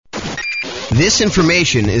This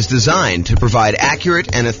information is designed to provide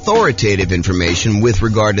accurate and authoritative information with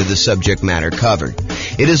regard to the subject matter covered.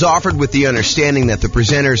 It is offered with the understanding that the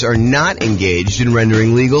presenters are not engaged in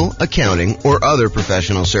rendering legal, accounting, or other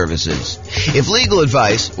professional services. If legal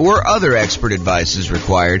advice or other expert advice is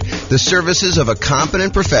required, the services of a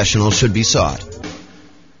competent professional should be sought.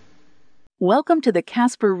 Welcome to the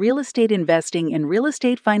Casper Real Estate Investing and Real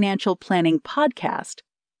Estate Financial Planning podcast.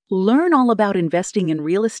 Learn all about investing in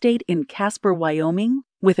real estate in Casper, Wyoming,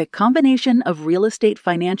 with a combination of real estate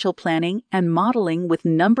financial planning and modeling with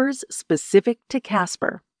numbers specific to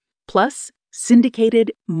Casper, plus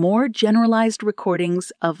syndicated, more generalized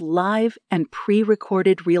recordings of live and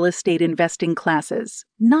pre-recorded real estate investing classes,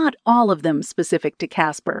 not all of them specific to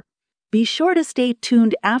Casper. Be sure to stay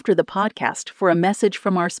tuned after the podcast for a message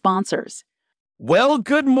from our sponsors. Well,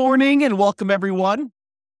 good morning and welcome, everyone.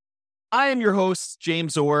 I am your host,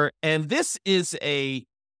 James Orr, and this is a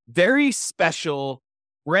very special,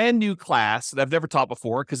 brand new class that I've never taught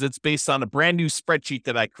before because it's based on a brand new spreadsheet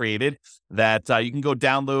that I created that you can go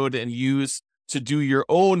download and use to do your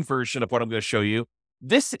own version of what I'm going to show you.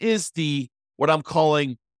 This is what I'm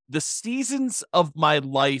calling the Seasons of My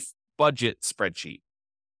Life budget spreadsheet.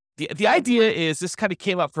 The idea is this kind of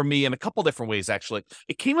came up for me in a couple different ways, actually.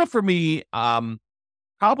 It came up for me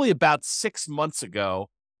probably about 6 months ago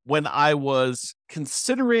when I was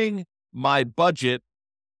considering my budget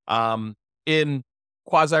in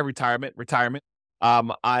quasi-retirement.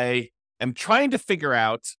 I am trying to figure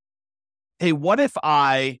out, hey, what if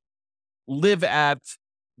I live at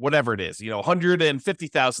whatever it is,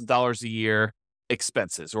 $150,000 a year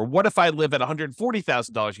expenses, or what if I live at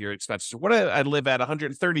 $140,000 a year expenses, or what if I live at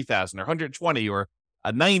 $130,000 or 120 or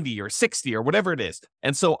a 90 or 60 or whatever it is.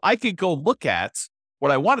 And so I could go look at what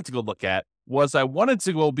I wanted to go look at was I wanted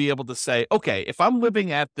to go be able to say, okay, if I'm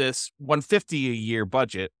living at this $150 a year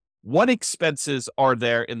budget, what expenses are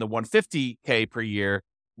there in the $150K per year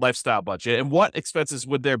lifestyle budget? And what expenses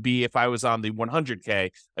would there be if I was on the $100K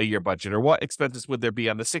a year budget? Or what expenses would there be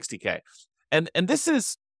on the $60K? And this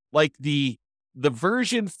is like the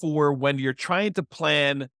version for when you're trying to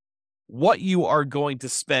plan what you are going to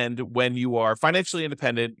spend when you are financially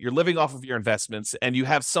independent, you're living off of your investments, and you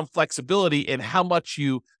have some flexibility in how much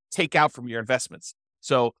you take out from your investments.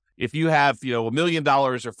 So if you have, $1 million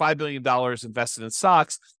or $5 million invested in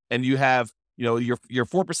stocks, and you have, your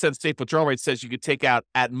 4% state withdrawal rate says you could take out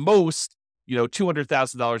at most,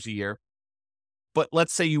 $200,000 a year. But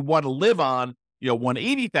let's say you want to live on,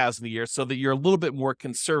 $180,000 a year so that you're a little bit more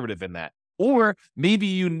conservative in that. Or maybe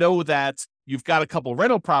you know that you've got a couple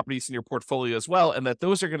rental properties in your portfolio as well, and that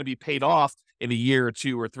those are going to be paid off in a year or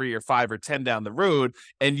 2 or 3 or 5 or 10 down the road.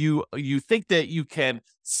 And you think that you can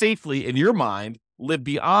safely, in your mind, live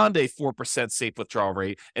beyond a 4% safe withdrawal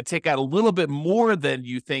rate and take out a little bit more than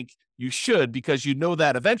you think you should, because you know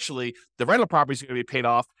that eventually the rental properties are going to be paid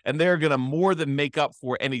off and they're going to more than make up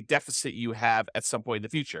for any deficit you have at some point in the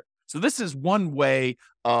future. So this is one way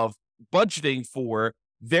of budgeting for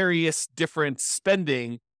various different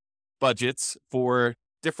spending budgets for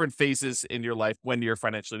different phases in your life when you're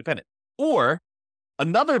financially independent. Or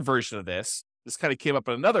another version of this kind of came up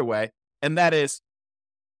in another way, and that is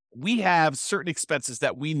we have certain expenses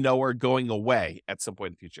that we know are going away at some point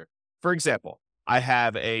in the future. For example, I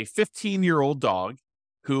have a 15-year-old dog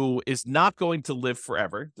who is not going to live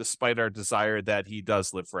forever, despite our desire that he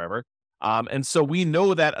does live forever. And so we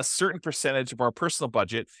know that a certain percentage of our personal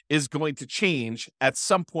budget is going to change at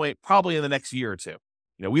some point, probably in the next year or two.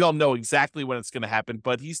 We don't know exactly when it's going to happen,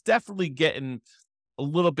 but he's definitely getting a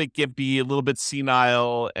little bit gimpy, a little bit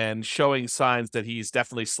senile, and showing signs that he's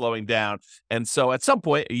definitely slowing down. And so at some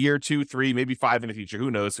point, a year, 2, 3, maybe 5 in the future,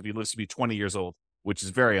 who knows if he lives to be 20 years old, which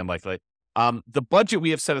is very unlikely. The budget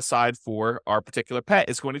we have set aside for our particular pet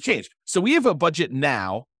is going to change. So we have a budget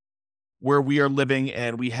now where we are living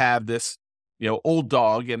and we have this, old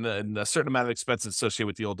dog and a certain amount of expenses associated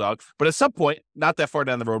with the old dog. But at some point, not that far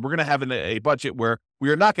down the road, we're going to have a budget where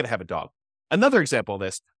we are not going to have a dog. Another example of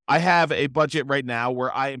this, I have a budget right now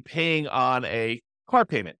where I am paying on a car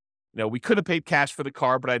payment. We could have paid cash for the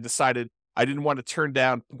car, but I decided I didn't want to turn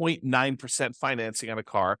down 0.9% financing on a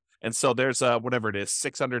car. And so there's whatever it is,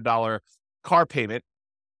 $600 car payment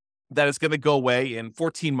that is going to go away in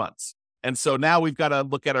 14 months. And so now we've got to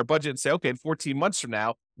look at our budget and say, okay, in 14 months from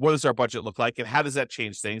now, what does our budget look like? And how does that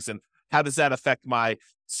change things? And how does that affect my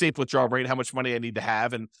safe withdrawal rate, how much money I need to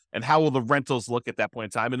have, and how will the rentals look at that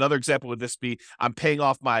point in time? Another example would this be, I'm paying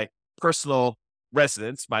off my personal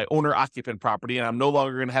residence, my owner-occupant property, and I'm no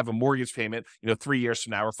longer going to have a mortgage payment, 3 years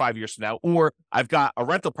from now or 5 years from now. Or I've got a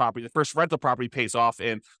rental property. The first rental property pays off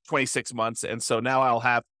in 26 months. And so now I'll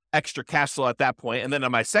have extra cash flow at that point. And then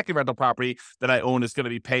on my second rental property that I own is going to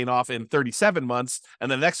be paying off in 37 months.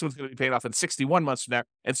 And the next one's going to be paying off in 61 months from now.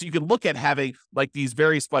 And so you can look at having like these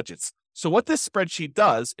various budgets. So what this spreadsheet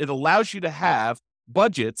does, it allows you to have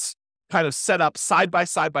budgets kind of set up side by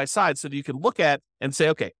side so that you can look at and say,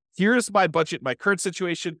 okay, here's my budget, my current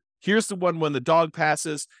situation. Here's the one when the dog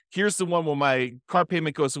passes. Here's the one when my car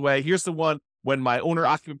payment goes away. Here's the one when my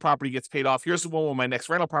owner-occupant property gets paid off. Here's the one where my next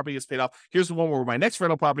rental property gets paid off. Here's the one where my next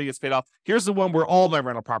rental property gets paid off. Here's the one where all my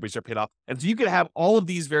rental properties are paid off. And so you can have all of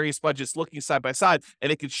these various budgets looking side by side,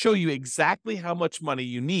 and it can show you exactly how much money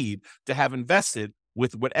you need to have invested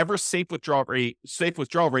with whatever safe withdrawal rate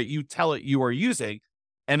you tell it you are using.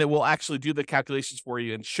 And it will actually do the calculations for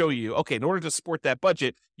you and show you, okay, in order to support that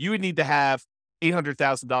budget, you would need to have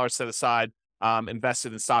 $800,000 set aside,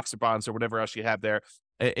 invested in stocks or bonds or whatever else you have there,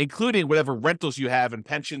 including whatever rentals you have and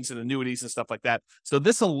pensions and annuities and stuff like that. So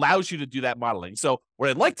this allows you to do that modeling. So what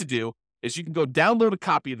I'd like to do is you can go download a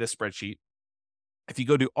copy of this spreadsheet. If you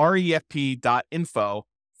go to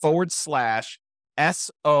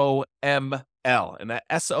refp.info/SOML, and that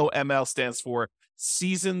SOML stands for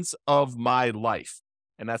Seasons of My Life.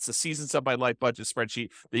 And that's the Seasons of My Life budget spreadsheet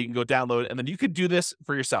that you can go download. And then you could do this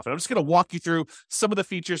for yourself. And I'm just going to walk you through some of the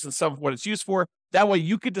features and some of what it's used for. That way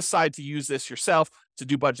you could decide to use this yourself to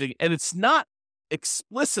do budgeting. And it's not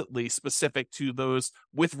explicitly specific to those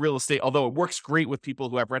with real estate, although it works great with people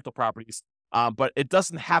who have rental properties. But it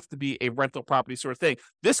doesn't have to be a rental property sort of thing.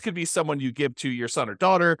 This could be someone you give to your son or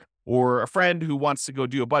daughter or a friend who wants to go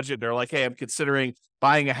do a budget. They're like, hey, I'm considering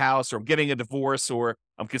buying a house, or I'm getting a divorce, or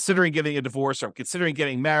I'm considering getting a divorce, or I'm considering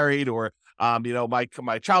getting married, or,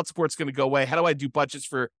 my child support's going to go away. How do I do budgets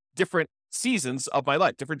for different seasons of my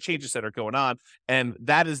life, different changes that are going on? And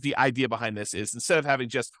that is the idea behind this, is instead of having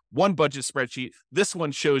just one budget spreadsheet, this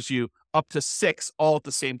one shows you up to 6 all at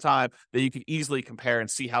the same time that you can easily compare and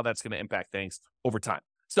see how that's going to impact things over time.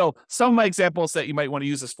 So some of my examples that you might want to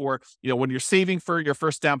use this for, when you're saving for your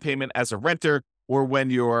first down payment as a renter, or when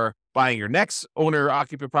you're buying your next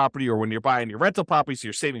owner-occupant property, or when you're buying your rental property, so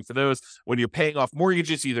you're saving for those. When you're paying off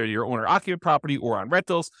mortgages, either your owner-occupant property or on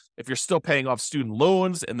rentals. If you're still paying off student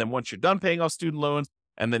loans, and then once you're done paying off student loans,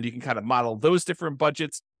 and then you can kind of model those different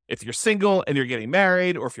budgets. If you're single and you're getting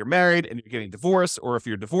married, or if you're married and you're getting divorced, or if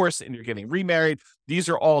you're divorced and you're getting remarried, these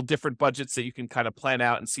are all different budgets that you can kind of plan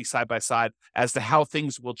out and see side by side as to how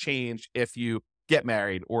things will change if you get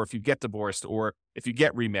married, or if you get divorced, or if you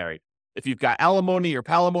get remarried. If you've got alimony or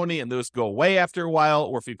palimony and those go away after a while,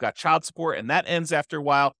 or if you've got child support and that ends after a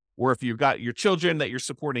while, or if you've got your children that you're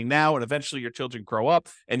supporting now and eventually your children grow up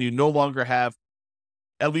and you no longer have,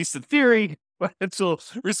 at least in theory, financial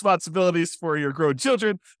responsibilities for your grown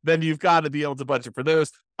children, then you've got to be able to budget for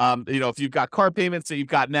those. If you've got car payments that you've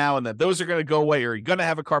got now and then those are going to go away, or you're going to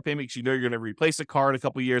have a car payment because you're going to replace a car in a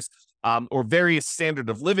couple of years, or various standard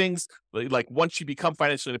of livings, like once you become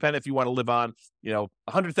financially independent, if you want to live on,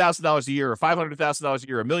 $100,000 a year, or $500,000 a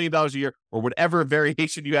year, or $1 million a year, or whatever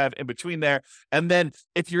variation you have in between there. And then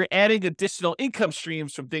if you're adding additional income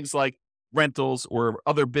streams from things like rentals or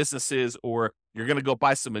other businesses, or you're going to go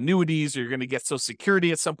buy some annuities, or you're going to get Social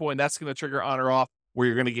Security at some point, that's going to trigger on or off, where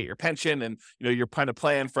you're going to get your pension, and you're kind of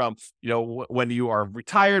plan from when you are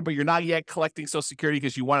retired, but you're not yet collecting Social Security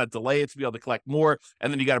because you want to delay it to be able to collect more,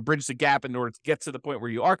 and then you got to bridge the gap in order to get to the point where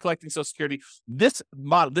you are collecting Social Security. This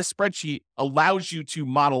spreadsheet allows you to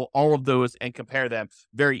model all of those and compare them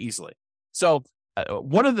very easily. So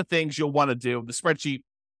one of the things you'll want to do, the spreadsheet.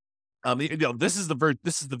 This is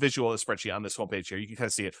the visual of the spreadsheet on this homepage here. You can kind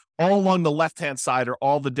of see it all along the left-hand side are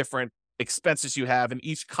all the different expenses you have, and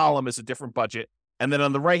each column is a different budget. And then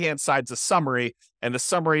on the right-hand side is a summary, and the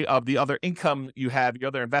summary of the other income you have, your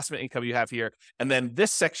other investment income you have here. And then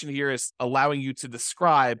this section here is allowing you to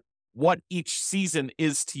describe what each season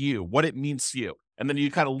is to you, what it means to you. And then you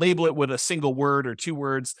kind of label it with a single word or 2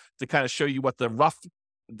 words to kind of show you what the rough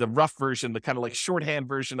version, the kind of like shorthand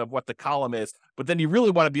version of what the column is. But then you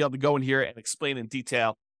really want to be able to go in here and explain in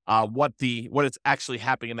detail what is actually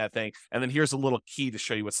happening in that thing. And then here's a little key to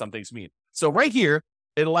show you what some things mean. So right here,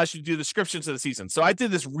 it allows you to do descriptions of the season. So I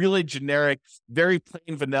did this really generic, very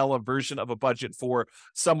plain vanilla version of a budget for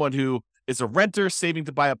someone who is a renter saving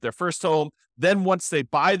to buy up their first home. Then once they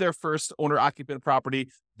buy their first owner-occupant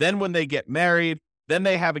property, then when they get married, then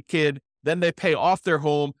they have a kid, then they pay off their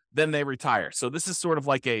home, then they retire. So this is sort of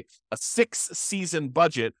like a 6-season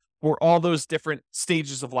budget for all those different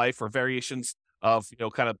stages of life, or variations of,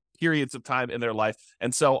 kind of periods of time in their life.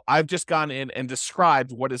 And so I've just gone in and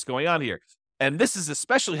described what is going on here. And this is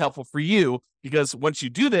especially helpful for you because once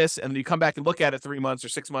you do this and you come back and look at it 3 months or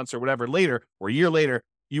 6 months or whatever later, or a year later,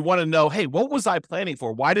 you want to know, hey, what was I planning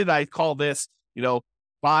for? Why did I call this,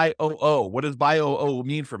 buy OO. What does buy OO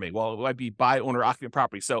mean for me? Well, it might be buy owner occupant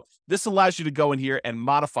property. So this allows you to go in here and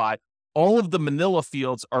modify. All of the manila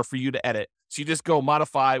fields are for you to edit. So you just go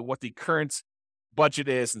modify what the current budget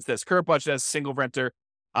is. It says current budget as single renter,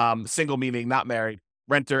 single meaning not married,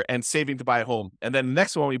 renter, and saving to buy a home. And then the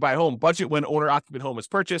next one, we buy a home, budget when owner occupant home is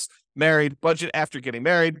purchased, married, budget after getting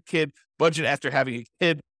married, kid, budget after having a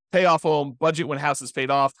kid, pay off home, budget when house is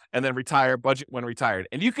paid off, and then retire, budget when retired.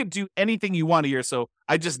 And you can do anything you want here. So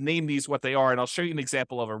I just named these what they are, and I'll show you an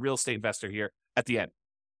example of a real estate investor here at the end.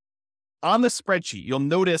 On the spreadsheet, you'll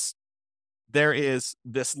notice there is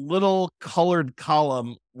this little colored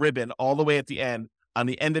column ribbon all the way at the end, on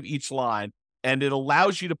the end of each line, and it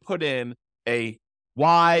allows you to put in a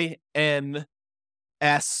Y, N,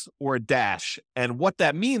 S, or a dash. And what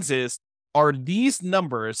that means is, are these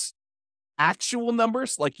numbers actual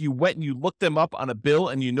numbers, like you went and you looked them up on a bill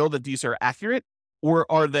and you know that these are accurate?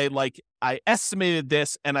 Or are they like, I estimated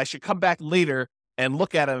this and I should come back later and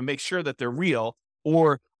look at them and make sure that they're real?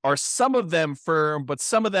 Or are some of them firm, but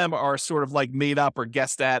some of them are sort of like made up or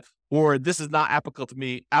guessed at, or this is not applicable to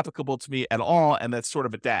me at all, and that's sort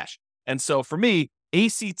of a dash. And so for me,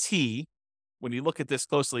 ACT, when you look at this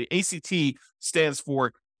closely, ACT stands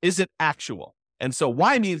for, is it actual? And so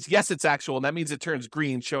Y means, yes, it's actual. And that means it turns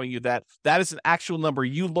green, showing you that that is an actual number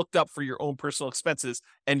you looked up for your own personal expenses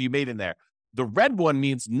and you made in there. The red one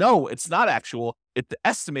means, no, it's not actual. It's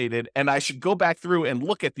estimated. And I should go back through and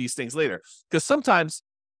look at these things later. Because sometimes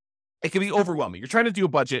it can be overwhelming. You're trying to do a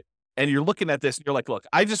budget and you're looking at this and you're like, look,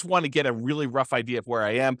 I just want to get a really rough idea of where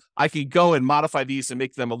I am. I can go and modify these and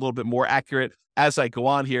make them a little bit more accurate as I go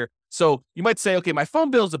on here. So you might say, okay, my phone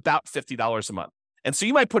bill is about $50 a month. And so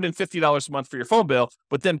you might put in $50 a month for your phone bill,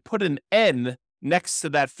 but then put an N next to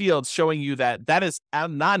that field showing you that that is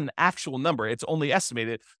not an actual number. It's only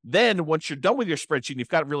estimated. Then once you're done with your spreadsheet and you've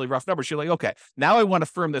got really rough numbers, you're like, okay, now I want to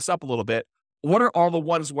firm this up a little bit. What are all the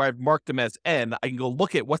ones where I've marked them as N? I can go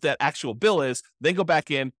look at what that actual bill is, then go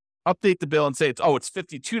back in, update the bill and say, it's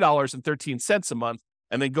 $52.13 a month.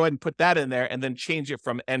 And then go ahead and put that in there and then change it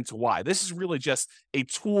from N to Y. This is really just a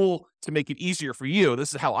tool to make it easier for you.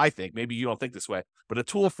 This is how I think. Maybe you don't think this way, but a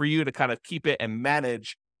tool for you to kind of keep it and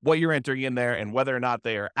manage what you're entering in there and whether or not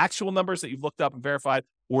they are actual numbers that you've looked up and verified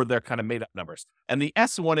or they're kind of made up numbers. And the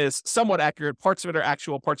S one is somewhat accurate. Parts of it are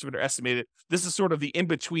actual, parts of it are estimated. This is sort of the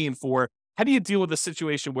in-between for how do you deal with a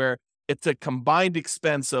situation where it's a combined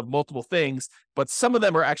expense of multiple things, but some of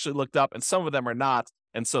them are actually looked up and some of them are not.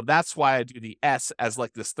 And so that's why I do the S as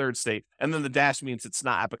like this third state. And then the dash means it's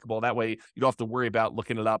not applicable. That way you don't have to worry about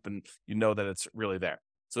looking it up and you know that it's really there.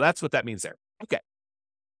 So that's what that means there. Okay.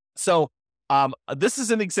 So this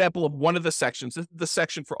is an example of one of the sections. This is the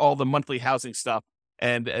section for all the monthly housing stuff.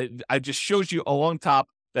 And I just showed you along top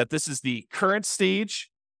that this is the current stage,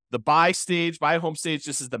 the buy stage, buy a home stage.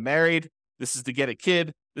 This is the married. This is to get a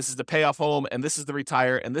kid. This is the pay off home. And this is the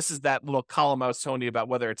retire. And this is that little column I was telling you about,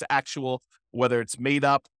 whether it's actual, whether it's made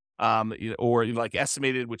up, or like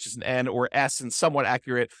estimated, which is an N, or S and somewhat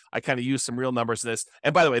accurate. I kind of use some real numbers in this.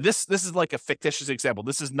 And by the way, this is like a fictitious example.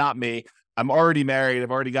 This is not me. I'm already married.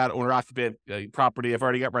 I've already got owner occupant property. I've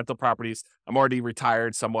already got rental properties. I'm already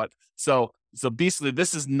retired somewhat. So basically,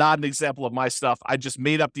 this is not an example of my stuff. I just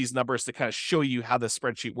made up these numbers to kind of show you how this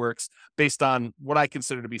spreadsheet works based on what I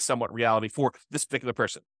consider to be somewhat reality for this particular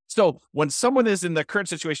person. So when someone is in the current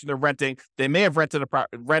situation, they're renting, they may have rented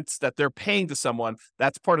rents that they're paying to someone.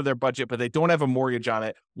 That's part of their budget, but they don't have a mortgage on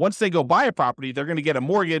it. Once they go buy a property, they're going to get a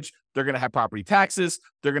mortgage. They're going to have property taxes.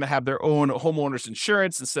 They're going to have their own homeowner's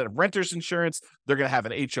insurance instead of renter's insurance. They're going to have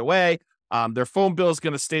an HOA. Their phone bill is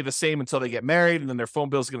going to stay the same until they get married, and then their phone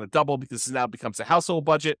bill is going to double because it now becomes a household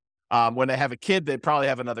budget. When they have a kid, they probably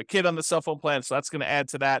have another kid on the cell phone plan, so that's going to add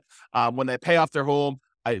to that. When they pay off their home,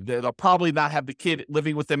 they'll probably not have the kid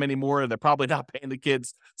living with them anymore. They're probably not paying the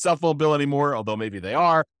kid's cell phone bill anymore, although maybe they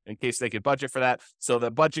are, in case they could budget for that. So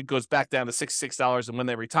the budget goes back down to $66, and when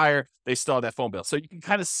they retire, they still have that phone bill. So you can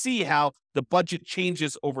kind of see how the budget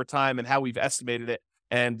changes over time and how we've estimated it.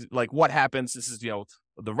 And like what happens, this is,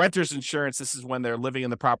 the renter's insurance, this is when they're living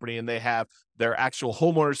in the property and they have their actual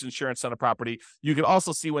homeowner's insurance on a property. You can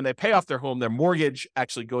also see when they pay off their home, their mortgage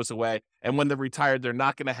actually goes away. And when they're retired, they're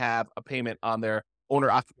not going to have a payment on their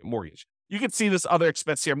owner-occupant mortgage. You can see this other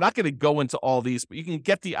expense here. I'm not going to go into all these, but you can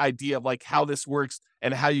get the idea of like how this works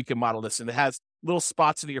and how you can model this. And it has little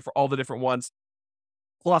spots in here for all the different ones.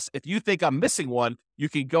 Plus, if you think I'm missing one, you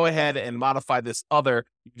can go ahead and modify this other.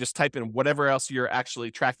 You can just type in whatever else you're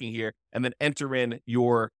actually tracking here and then enter in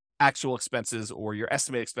your actual expenses or your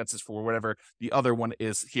estimated expenses for whatever the other one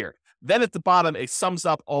is here. Then at the bottom, it sums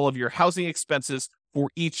up all of your housing expenses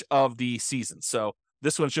for each of the seasons. So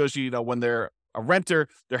this one shows you, when they're a renter,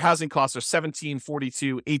 their housing costs are 17,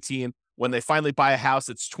 42, 18. When they finally buy a house,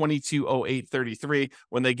 it's 22, 08, 33.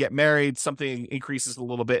 When they get married, something increases a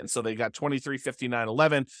little bit. And so they got 23, 59,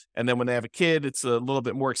 11. And then when they have a kid, it's a little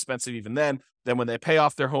bit more expensive even then. Then when they pay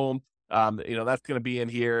off their home, that's going to be in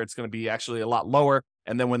here. It's going to be actually a lot lower.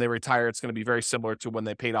 And then when they retire, it's going to be very similar to when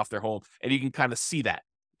they paid off their home. And you can kind of see that.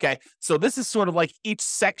 Okay. So this is sort of like each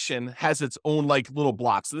section has its own like little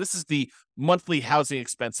block. So this is the monthly housing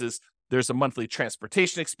expenses. There's a monthly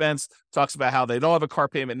transportation expense, talks about how they don't have a car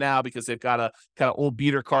payment now because they've got a kind of old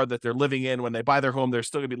beater car that they're living in. When they buy their home, they're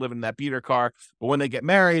still going to be living in that beater car. But when they get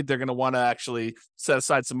married, they're going to want to actually set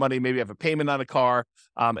aside some money, maybe have a payment on a car.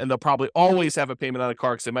 And they'll probably always have a payment on a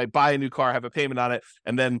car because they might buy a new car, have a payment on it.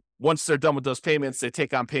 And then once they're done with those payments, they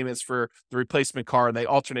take on payments for the replacement car and they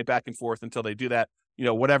alternate back and forth until they do that.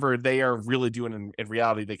 Whatever they are really doing in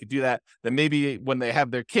reality, they could do that. Then maybe when they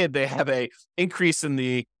have their kid, they have a increase in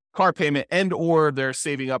the car payment and or they're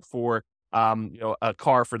saving up for a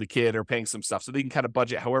car for the kid or paying some stuff. So they can kind of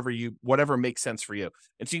budget whatever makes sense for you.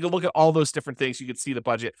 And so you can look at all those different things. You can see the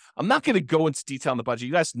budget. I'm not going to go into detail on the budget.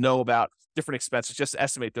 You guys know about different expenses, just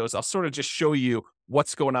estimate those. I'll sort of just show you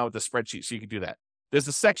what's going on with the spreadsheet so you can do that. There's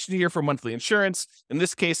a section here for monthly insurance. In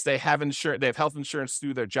this case, they have health insurance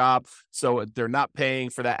through their job. So they're not paying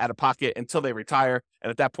for that out of pocket until they retire. And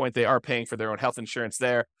at that point, they are paying for their own health insurance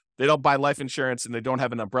there. They don't buy life insurance and they don't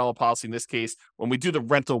have an umbrella policy in this case. When we do the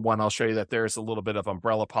rental one, I'll show you that there's a little bit of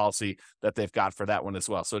umbrella policy that they've got for that one as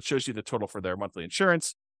well. So it shows you the total for their monthly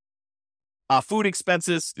insurance. Food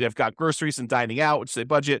expenses, they've got groceries and dining out, which they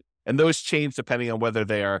budget. And those change depending on whether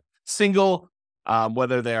they are single,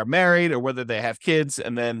 whether they are married or whether they have kids.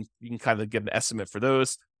 And then you can kind of get an estimate for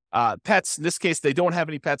those. Pets, in this case, they don't have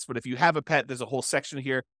any pets, but if you have a pet, there's a whole section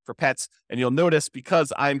here for pets. And you'll notice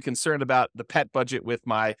because I'm concerned about the pet budget with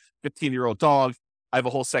my 15-year-old dog, I have a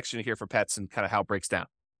whole section here for pets and kind of how it breaks down.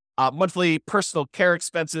 Monthly personal care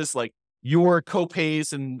expenses like your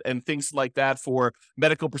copays and things like that for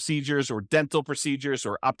medical procedures or dental procedures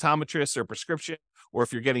or optometrists or prescription, or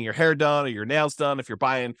if you're getting your hair done or your nails done, if you're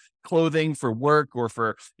buying clothing for work or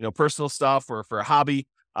for personal stuff or for a hobby.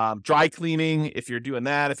 Dry cleaning, if you're doing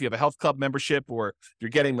that, if you have a health club membership or if you're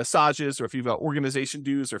getting massages or if you've got organization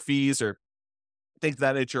dues or fees or things of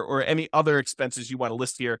that nature or any other expenses you want to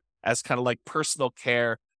list here as kind of like personal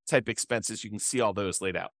care type expenses, you can see all those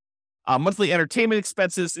laid out. Monthly entertainment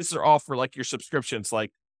expenses, these are all for like your subscriptions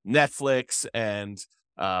like Netflix and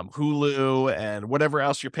Hulu and whatever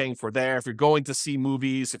else you're paying for there. If you're going to see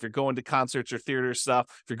movies, if you're going to concerts or theater stuff,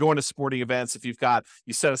 if you're going to sporting events, if you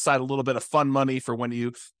set aside a little bit of fun money for when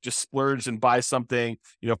you just splurge and buy something,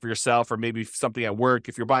 for yourself or maybe something at work,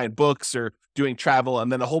 if you're buying books or doing travel,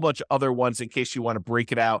 and then a whole bunch of other ones in case you want to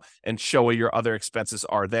break it out and show where your other expenses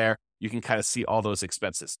are there. You can kind of see all those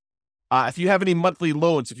expenses. If you have any monthly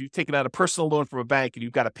loans, if you've taken out a personal loan from a bank and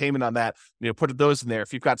you've got a payment on that, put those in there.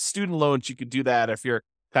 If you've got student loans, you could do that. If you're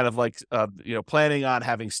kind of like, planning on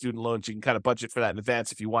having student loans, you can kind of budget for that in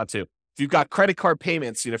advance if you want to. If you've got credit card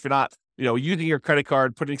payments, if you're not, using your credit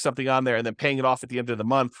card, putting something on there and then paying it off at the end of the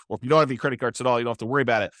month, or if you don't have any credit cards at all, you don't have to worry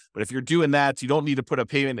about it. But if you're doing that, you don't need to put a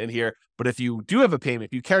payment in here. But if you do have a payment,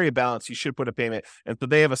 if you carry a balance, you should put a payment. And so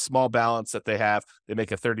they have a small balance that they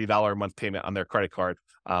make a $30 a month payment on their credit card.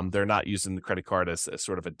 They're not using the credit card as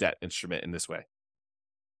sort of a debt instrument in this way.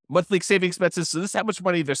 Monthly saving expenses. So this is how much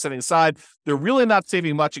money they're setting aside. They're really not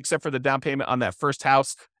saving much except for the down payment on that first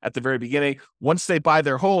house at the very beginning. Once they buy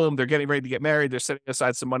their home, they're getting ready to get married. They're setting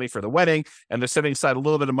aside some money for the wedding, and they're setting aside a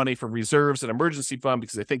little bit of money for reserves and emergency fund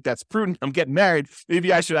because they think that's prudent. I'm getting married.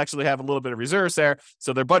 Maybe I should actually have a little bit of reserves there.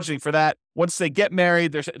 So they're budgeting for that. Once they get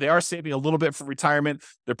married, they are saving a little bit for retirement.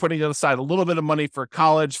 They're putting aside a little bit of money for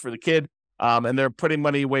college for the kid. And they're putting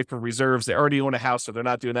money away for reserves. They already own a house, so they're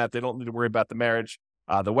not doing that. They don't need to worry about the marriage,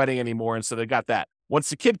 the wedding anymore. And so they got that. Once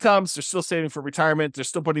the kid comes, they're still saving for retirement. They're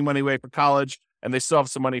still putting money away for college, and they still have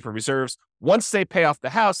some money for reserves. Once they pay off the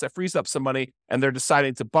house, that frees up some money, and they're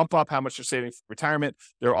deciding to bump up how much they're saving for retirement.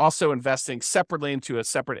 They're also investing separately into a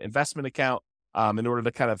separate investment account in order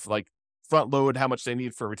to kind of like front load how much they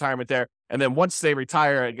need for retirement there. And then once they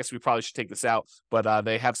retire, I guess we probably should take this out, but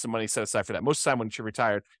they have some money set aside for that. Most of the time when you're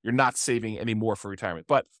retired, you're not saving any more for retirement.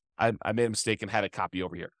 But I made a mistake and had a copy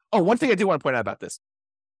over here. Oh, one thing I do want to point out about this.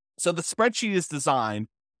 So the spreadsheet is designed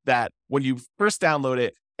that when you first download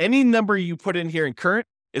it, any number you put in here in current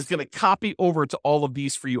is going to copy over to all of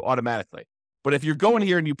these for you automatically. But if you're going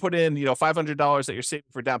here and you put in, $500 that you're saving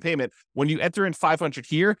for down payment, when you enter in 500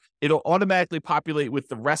 here, it'll automatically populate with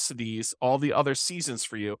the rest of these, all the other seasons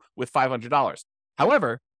for you with $500.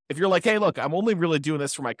 However, If you're like, hey, look, I'm only really doing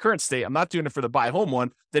this for my current state, I'm not doing it for the buy home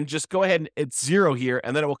one, then just go ahead and it's 0 here,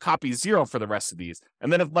 and then it will copy 0 for the rest of these.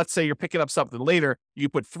 And then if, let's say you're picking up something later, you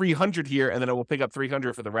put 300 here, and then it will pick up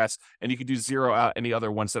 300 for the rest, and you can do 0 out any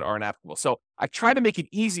other ones that aren't applicable. So I try to make it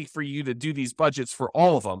easy for you to do these budgets for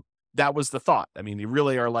all of them. That was the thought. I mean, you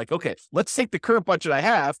really are like, okay, let's take the current budget I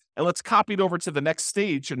have and let's copy it over to the next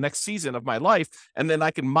stage or next season of my life. And then I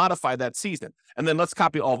can modify that season. And then let's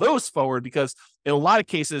copy all those forward, because in a lot of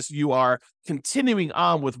cases, you are continuing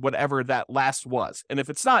on with whatever that last was. And if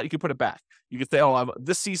it's not, you can put it back. You can say, oh,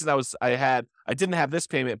 this season I didn't have this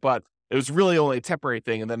payment, but it was really only a temporary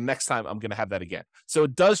thing. And then next time I'm going to have that again. So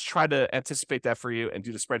it does try to anticipate that for you and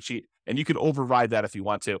do the spreadsheet, and you can override that if you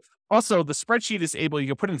want to. Also, the spreadsheet is able, you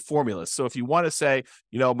can put in formulas. So if you want to say,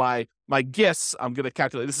 my gifts, I'm going to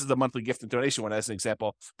calculate, this is the monthly gift and donation one as an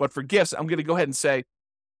example, but for gifts, I'm going to go ahead and say,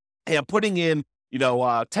 hey, I'm putting in,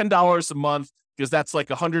 $10 a month, because that's like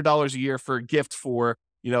 $100 a year for a gift for,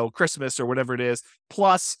 Christmas or whatever it is.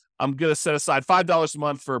 Plus I'm going to set aside $5 a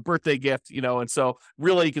month for a birthday gift, and so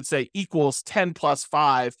really you could say equals 10 plus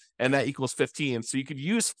 5, and that equals 15. So you could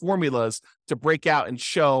use formulas to break out and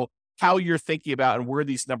show how you're thinking about and where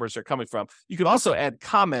these numbers are coming from. You can also add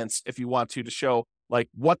comments if you want to show like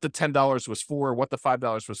what the $10 was for, what the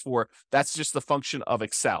 $5 was for. That's just the function of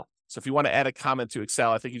Excel. So if you want to add a comment to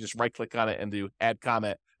Excel, I think you just right click on it and do add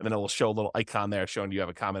comment, and then it will show a little icon there showing you have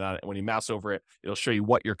a comment on it. And when you mouse over it, it'll show you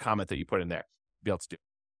what your comment that you put in there be able to do.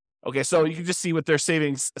 Okay, so you can just see what they're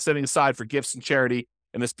setting aside for gifts and charity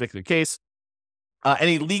in this particular case.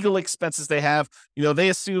 Any legal expenses they have, they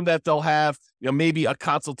assume that they'll have, maybe a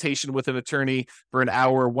consultation with an attorney for an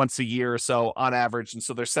hour once a year or so on average. And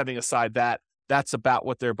so they're setting aside that. That's about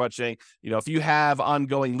what they're budgeting. If you have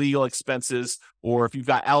ongoing legal expenses, or if you've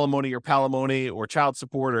got alimony or palimony or child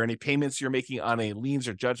support, or any payments you're making on any liens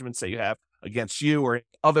or judgments that you have against you, or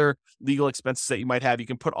other legal expenses that you might have, you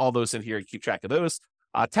can put all those in here and keep track of those.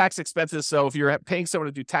 Tax expenses. So if you're paying someone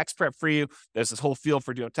to do tax prep for you, there's this whole field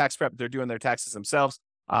for doing tax prep. They're doing their taxes themselves.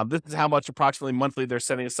 This is how much approximately monthly they're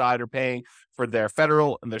setting aside or paying for their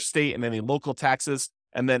federal and their state and any local taxes.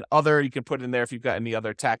 And then other, you can put in there if you've got any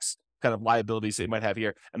other tax kind of liabilities that you might have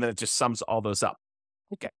here. And then it just sums all those up.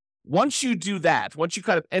 Okay. Once you do that, once you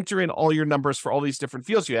kind of enter in all your numbers for all these different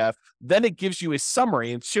fields you have, then it gives you a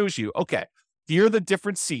summary and shows you, okay, here are the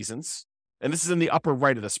different seasons. And this is in the upper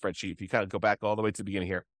right of the spreadsheet. If you kind of go back all the way to the beginning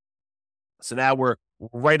here. So now we're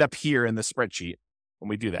right up here in the spreadsheet when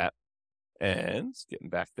we do that. And it's getting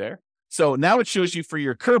back there. So now it shows you for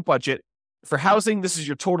your current budget. For housing, this is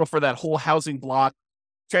your total for that whole housing block.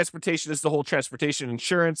 Transportation is the whole transportation,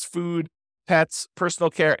 insurance, food, pets, personal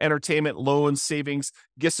care, entertainment, loans, savings,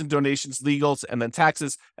 gifts and donations, legals, and then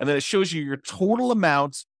taxes. And then it shows you your total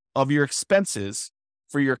amount of your expenses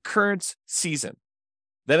for your current season.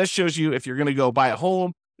 Then it shows you if you're going to go buy a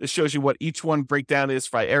home, it shows you what each one breakdown is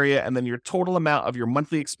by area, and then your total amount of your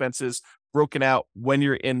monthly expenses broken out when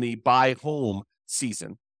you're in the buy home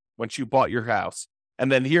season, once you bought your house.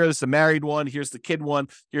 And then here's the married one, here's the kid one,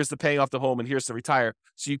 here's the paying off the home, and here's the retire.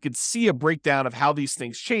 So you can see a breakdown of how these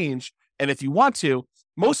things change. And if you want to,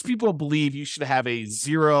 most people believe you should have a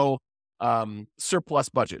 0 surplus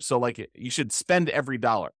budget. So like you should spend every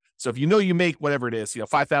dollar. So if you make whatever it is,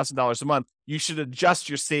 $5,000 a month, you should adjust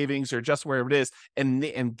your savings or adjust wherever it is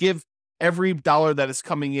and give every dollar that is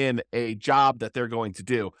coming in a job that they're going to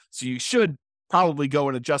do. So you should probably go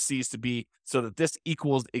and adjust these to be so that this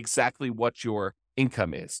equals exactly what your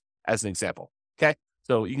income is, as an example. Okay.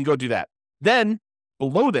 So you can go do that. Then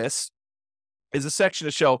below this is a section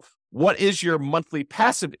to show what is your monthly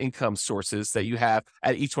passive income sources that you have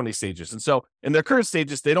at each one of these stages. And so in their current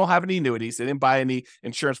stages, they don't have any annuities. They didn't buy any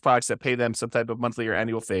insurance products that pay them some type of monthly or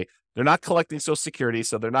annual fee. They're not collecting Social Security,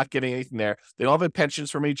 so they're not getting anything there. They don't have any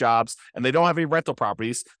pensions from any jobs, and they don't have any rental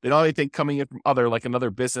properties. They don't have anything coming in from like another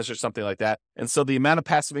business or something like that. And so the amount of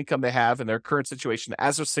passive income they have in their current situation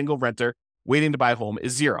as a single renter waiting to buy a home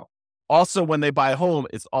is 0. Also, when they buy a home,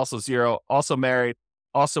 it's also 0. Also married.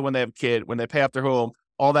 Also, when they have a kid, when they pay off their home,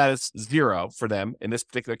 all that is 0 for them in this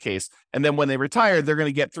particular case. And then when they retire, they're going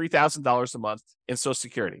to get $3,000 a month in Social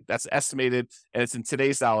Security. That's estimated, and it's in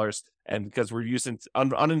today's dollars. And because we're using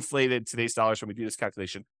uninflated today's dollars when we do this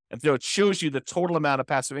calculation. And so it shows you the total amount of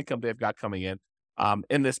passive income they've got coming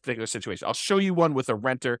in this particular situation. I'll show you one with a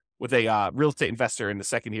renter, with a real estate investor in a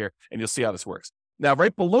second here, and you'll see how this works. Now,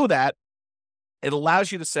 right below that, it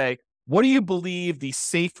allows you to say, what do you believe the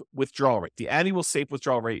safe withdrawal rate, the annual safe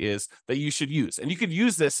withdrawal rate is that you should use? And you could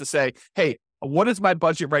use this to say, hey, what is my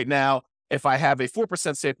budget right now? if I have a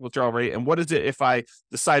 4% safe withdrawal rate? And what is it if I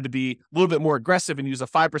decide to be a little bit more aggressive and use a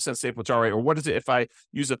 5% safe withdrawal rate? Or what is it if I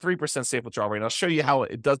use a 3% safe withdrawal rate? And I'll show you how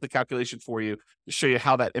it does the calculation for you to show you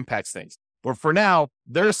how that impacts things. But for now,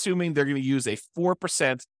 they're assuming they're going to use a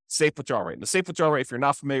 4% safe withdrawal rate. And the safe withdrawal rate, if you're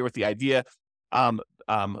not familiar with the idea,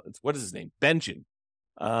 what is his name? Benjamin.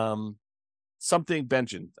 Something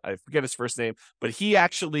Benjamin. I forget his first name, but he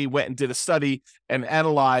actually went and did a study and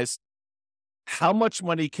analyzed how much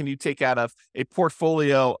money can you take out of a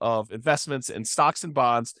portfolio of investments in stocks and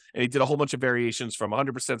bonds. And he did a whole bunch of variations from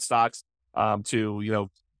 100% stocks to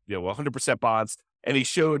 100% bonds. And he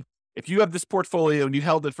showed if you have this portfolio and you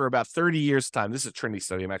held it for about 30 years time, this is a Trinity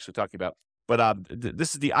study I'm actually talking about, but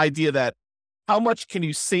this is the idea that how much can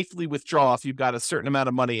you safely withdraw if you've got a certain amount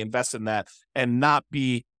of money invested in that and not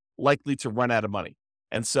be likely to run out of money.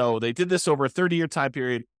 And so they did this over a 30-year time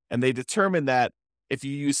period, and they determined that if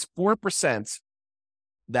you use 4%,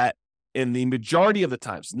 that in the majority of the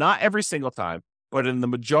times, not every single time, but in the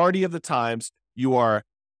majority of the times, you are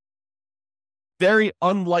very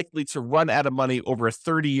unlikely to run out of money over a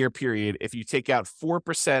 30-year period if you take out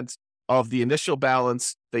 4% of the initial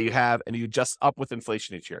balance that you have and you adjust up with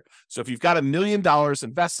inflation each year. So if you've got $1 million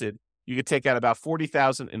invested, you could take out about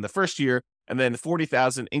 $40,000 in the first year, and then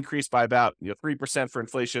 $40,000 increased by about 3% for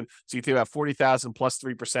inflation. So you think about $40,000 plus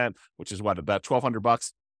 3%, which is what, about $1,200.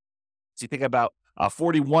 So you think about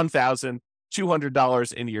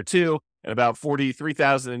 $41,200 in year two, and about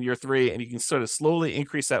 $43,000 in year three, and you can sort of slowly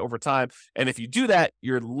increase that over time. And if you do that,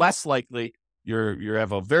 you're less likely, you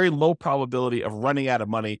have a very low probability of running out of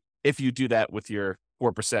money if you do that with your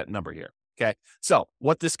 4% number here. Okay. So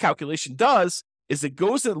what this calculation does is it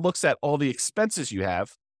goes and looks at all the expenses you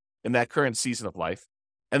have in that current season of life,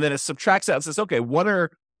 and then it subtracts out and says, okay, what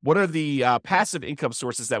are the passive income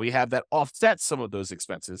sources that we have that offset some of those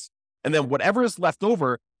expenses? And then whatever is left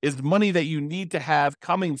over is money that you need to have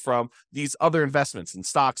coming from these other investments in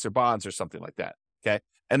stocks or bonds or something like that. Okay.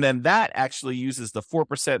 And then that actually uses the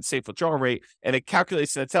 4% safe withdrawal rate, and it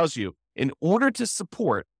calculates and it tells you, in order to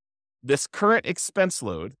support this current expense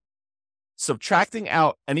load, subtracting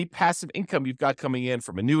out any passive income you've got coming in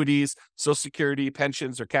from annuities, Social Security,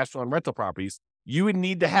 pensions, or cash flow on rental properties, you would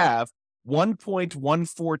need to have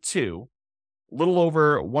 $1.142, a little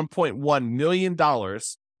over $1.1 million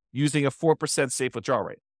using a 4% safe withdrawal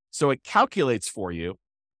rate. So it calculates for you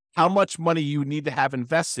how much money you need to have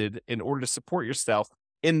invested in order to support yourself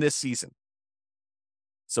in this season.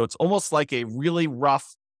 So it's almost like a really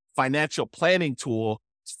rough financial planning tool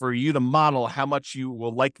for you to model how much you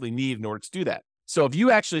will likely need in order to do that. So if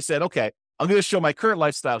you actually said, okay, I'm going to show my current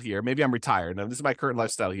lifestyle here. Maybe I'm retired. Now, this is my current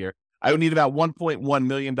lifestyle here. I would need about $1.1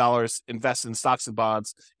 million invested in stocks and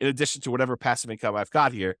bonds in addition to whatever passive income I've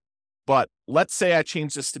got here. But let's say I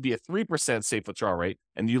change this to be a 3% safe withdrawal rate,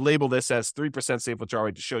 and you label this as 3% safe withdrawal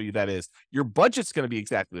rate to show you that is. Your budget's going to be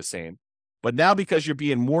exactly the same. But now because you're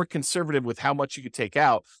being more conservative with how much you could take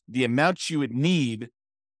out, the amount you would need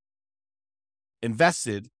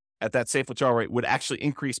invested at that safe withdrawal rate would actually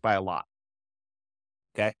increase by a lot.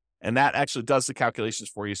 Okay. And that actually does the calculations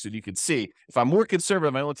for you. So you can see if I'm more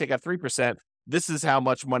conservative, I only take out 3%, this is how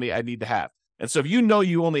much money I need to have. And so if you know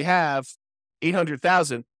you only have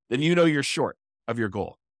 800,000, then you know you're short of your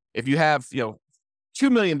goal. If you have, $2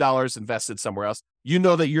 million invested somewhere else, you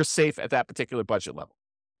know that you're safe at that particular budget level.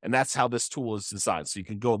 And that's how this tool is designed. So you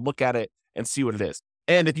can go and look at it and see what it is.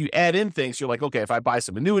 And if you add in things, you're like, okay, if I buy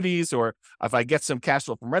some annuities or if I get some cash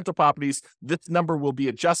flow from rental properties, this number will be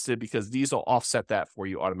adjusted because these will offset that for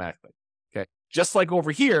you automatically. Okay. Just like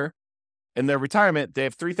over here in their retirement, they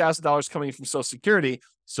have $3,000 coming from Social Security.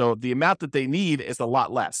 So the amount that they need is a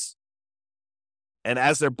lot less. And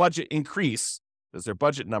as their budget increase, as their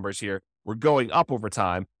budget numbers here were going up over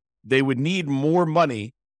time, they would need more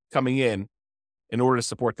money coming in order to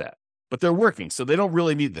support that. But they're working, so they don't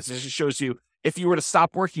really need this. It just shows you, if you were to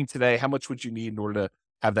stop working today, how much would you need in order to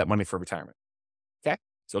have that money for retirement? Okay?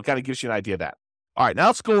 So it kind of gives you an idea of that. All right, now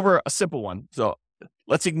let's go over a simple one. So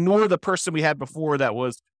let's ignore the person we had before that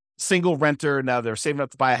was single renter. Now they're saving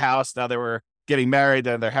up to buy a house. Now they were getting married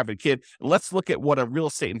and they're having a kid. And let's look at what a real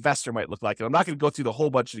estate investor might look like. And I'm not going to go through the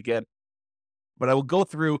whole budget again, but I will go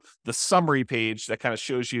through the summary page that kind of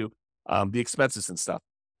shows you the expenses and stuff.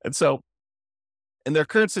 And so in their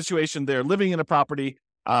current situation, they're living in a property,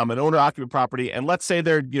 an owner-occupant property, and let's say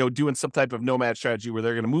they're doing some type of nomad strategy where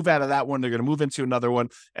they're going to move out of that one, they're going to move into another one,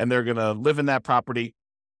 and they're going to live in that property,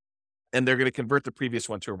 and they're going to convert the previous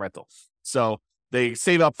one to a rental. So They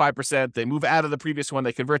save up 5%, they move out of the previous one,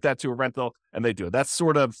 they convert that to a rental, and they do it. That's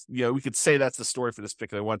sort of, we could say that's the story for this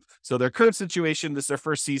particular one. So their current situation, this is their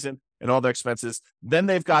first season and all their expenses. Then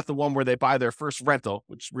they've got the one where they buy their first rental,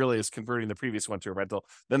 which really is converting the previous one to a rental.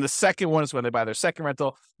 Then the second one is when they buy their second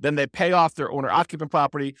rental. Then they pay off their owner-occupant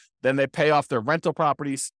property. Then they pay off their rental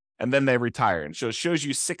properties, and then they retire. And so it shows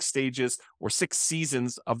you 6 stages or 6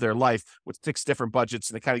 seasons of their life with 6 different budgets,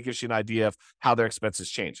 and it kind of gives you an idea of how their expenses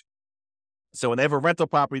change. So when they have a rental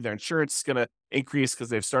property, their insurance is going to increase because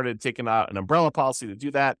they've started taking out an umbrella policy to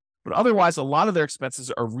do that. But otherwise, a lot of their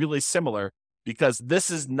expenses are really similar because this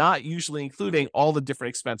is not usually including all the different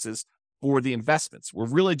expenses for the investments. We're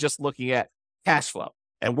really just looking at cash flow.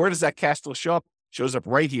 And where does that cash flow show up? It shows up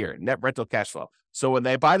right here, net rental cash flow. So when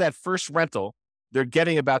they buy that first rental, they're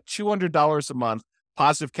getting about $200 a month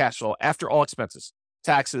positive cash flow after all expenses,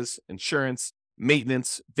 taxes, insurance,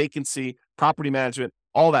 maintenance, vacancy, property management,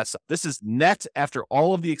 all that stuff. This is net after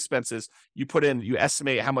all of the expenses you put in. You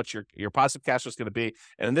estimate how much your positive cash flow is going to be.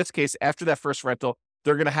 And in this case, after that first rental,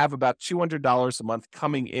 they're going to have about $200 a month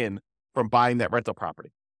coming in from buying that rental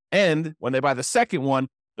property. And when they buy the second one,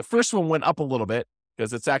 the first one went up a little bit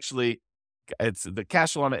because it's the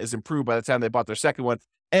cash flow on it is improved by the time they bought their second one.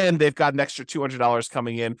 And they've got an extra $200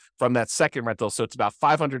 coming in from that second rental. So it's about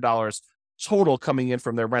 $500 total coming in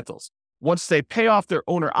from their rentals. Once they pay off their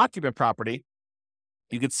owner-occupant property,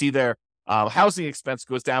 you can see their housing expense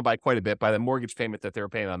goes down by quite a bit by the mortgage payment that they were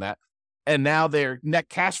paying on that. And now their net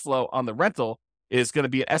cash flow on the rental is going to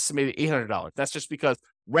be an estimated $800. That's just because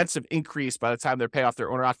rents have increased by the time they pay off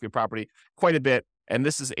their owner-occupant property quite a bit. And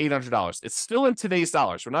this is $800. It's still in today's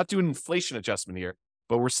dollars. We're not doing inflation adjustment here,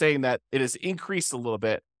 but we're saying that it has increased a little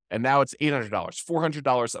bit. And now it's $800,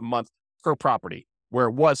 $400 a month per property, where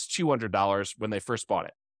it was $200 when they first bought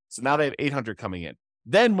it. So now they have $800 coming in.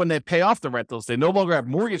 Then when they pay off the rentals, they no longer have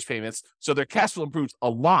mortgage payments. So their cash flow improves a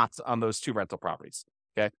lot on those 2 rental properties.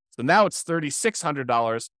 Okay. So now it's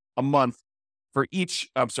 $3,600 a month for each,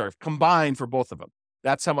 combined for both of them.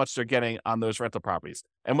 That's how much they're getting on those rental properties.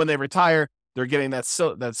 And when they retire, they're getting that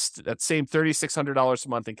same $3,600 a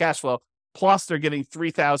month in cash flow, plus they're getting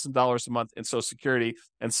 $3,000 a month in Social Security.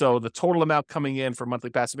 And so the total amount coming in for monthly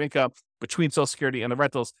passive income between Social Security and the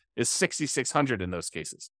rentals is $6,600 in those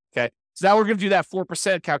cases. Okay. So now we're going to do that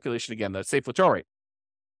 4% calculation again, the safe withdrawal rate.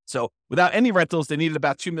 So without any rentals, they needed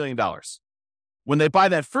about $2 million. When they buy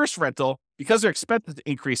that first rental, because their expenses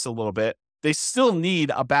increase a little bit, they still need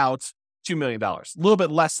about $2 million, a little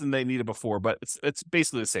bit less than they needed before, but it's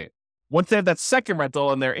basically the same. Once they have that second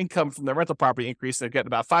rental and their income from their rental property increase, they're getting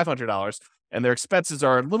about $500, and their expenses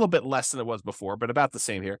are a little bit less than it was before, but about the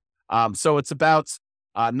same here. So it's about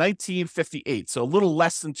 $1,958, so a little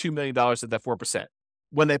less than $2 million at that 4%.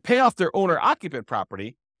 When they pay off their owner-occupant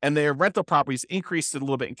property and their rental properties increased a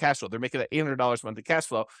little bit in cash flow, they're making that $800 a month in cash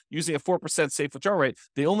flow using a 4% safe withdrawal rate.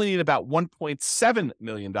 They only need about $1.7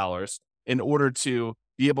 million in order to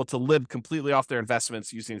be able to live completely off their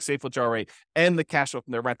investments using a safe withdrawal rate and the cash flow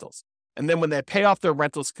from their rentals. And then when they pay off their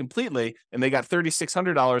rentals completely and they got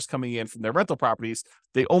 $3,600 coming in from their rental properties,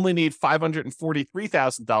 they only need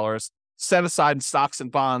 $543,000 set aside in stocks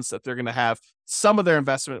and bonds that they're going to have some of their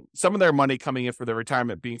investment, some of their money coming in for their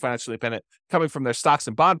retirement, being financially independent, coming from their stocks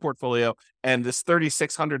and bond portfolio, and this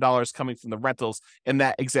 $3,600 coming from the rentals in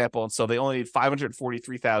that example. And so they only need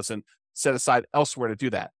 $543,000 set aside elsewhere to do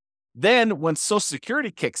that. Then when Social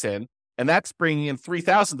Security kicks in, and that's bringing in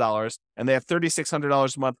 $3,000, and they have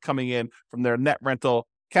 $3,600 a month coming in from their net rental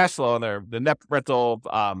cash flow on the net rental,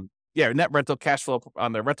 net rental cash flow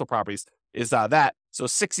on their rental properties is that. So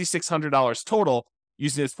 $6,600 total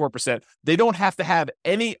using this 4%. They don't have to have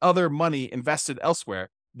any other money invested elsewhere.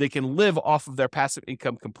 They can live off of their passive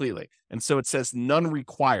income completely. And so it says none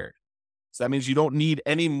required. So that means you don't need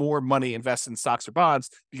any more money invested in stocks or bonds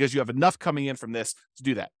because you have enough coming in from this to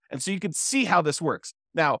do that. And so you can see how this works.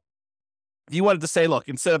 Now, if you wanted to say, look,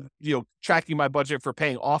 instead of tracking my budget for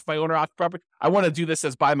paying off my owner-occupied property, I want to do this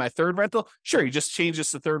as buy my third rental. Sure, you just change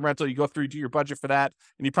this to third rental. You go through, do your budget for that,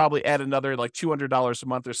 and you probably add another like $200 a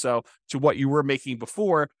month or so to what you were making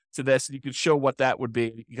before to this, and you can show what that would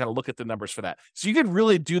be. You got to look at the numbers for that. So you could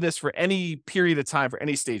really do this for any period of time, for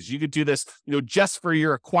any stage. You could do this, just for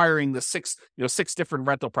your acquiring the six different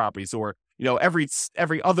rental properties, or every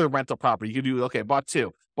other rental property. You could do, okay, bought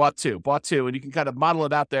two, and you can kind of model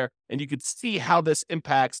it out there, and you could see how this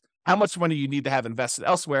impacts how much money you need to have invested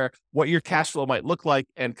elsewhere, what your cash flow might look like,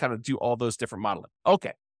 and kind of do all those different modeling.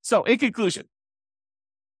 Okay, so in conclusion,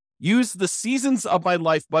 use the Seasons of My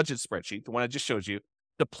Life budget spreadsheet, the one I just showed you,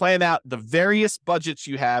 to plan out the various budgets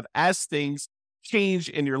you have as things change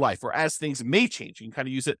in your life, or as things may change. You can kind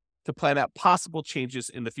of use it to plan out possible changes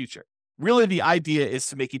in the future. really the idea is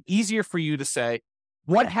to make it easier for you to say,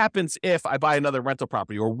 what happens if I buy another rental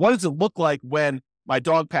property? Or what does it look like when my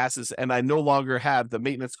dog passes and I no longer have the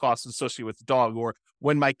maintenance costs associated with the dog? Or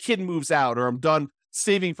when my kid moves out, or I'm done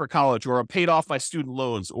saving for college, or I'm paid off my student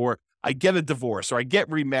loans, or I get a divorce, or I get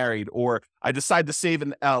remarried, or I decide to save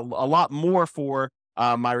a lot more for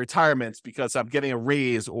my retirement because I'm getting a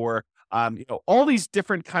raise, or all these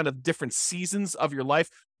different seasons of your life.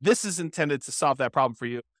 This is intended to solve that problem for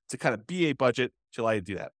you, to kind of be a budget to allow you to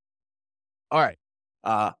do that. All right.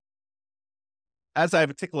 As I have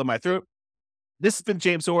a tickle in my throat, this has been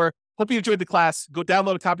James Orr. Hope you enjoyed the class. Go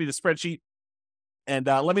download a copy of the spreadsheet and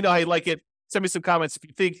let me know how you like it. Send me some comments if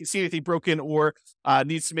you see anything broken or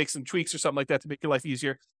needs to make some tweaks or something like that to make your life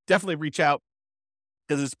easier. Definitely reach out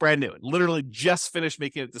because it's brand new. Literally just finished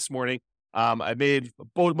making it this morning. I made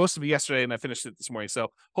most of it yesterday and I finished it this morning.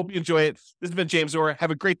 So hope you enjoy it. This has been James Orr.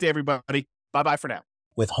 Have a great day, everybody. Bye-bye for now.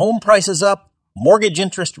 With home prices up, mortgage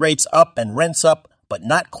interest rates up, and rents up, but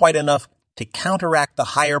not quite enough to counteract the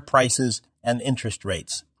higher prices and interest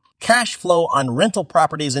rates. Cash flow on rental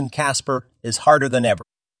properties in Casper is harder than ever.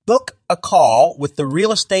 Book a call with the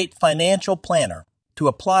Real Estate Financial Planner to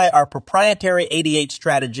apply our proprietary 88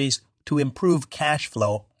 strategies to improve cash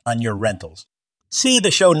flow on your rentals. See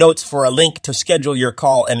the show notes for a link to schedule your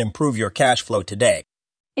call and improve your cash flow today.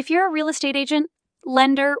 If you're a real estate agent,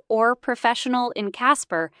 lender, or professional in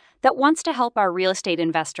Casper that wants to help our real estate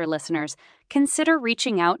investor listeners, consider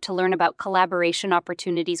reaching out to learn about collaboration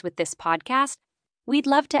opportunities with this podcast. We'd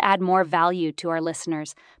love to add more value to our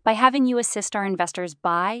listeners by having you assist our investors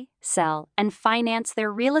buy, sell, and finance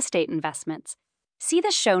their real estate investments. See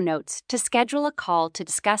the show notes to schedule a call to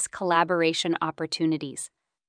discuss collaboration opportunities.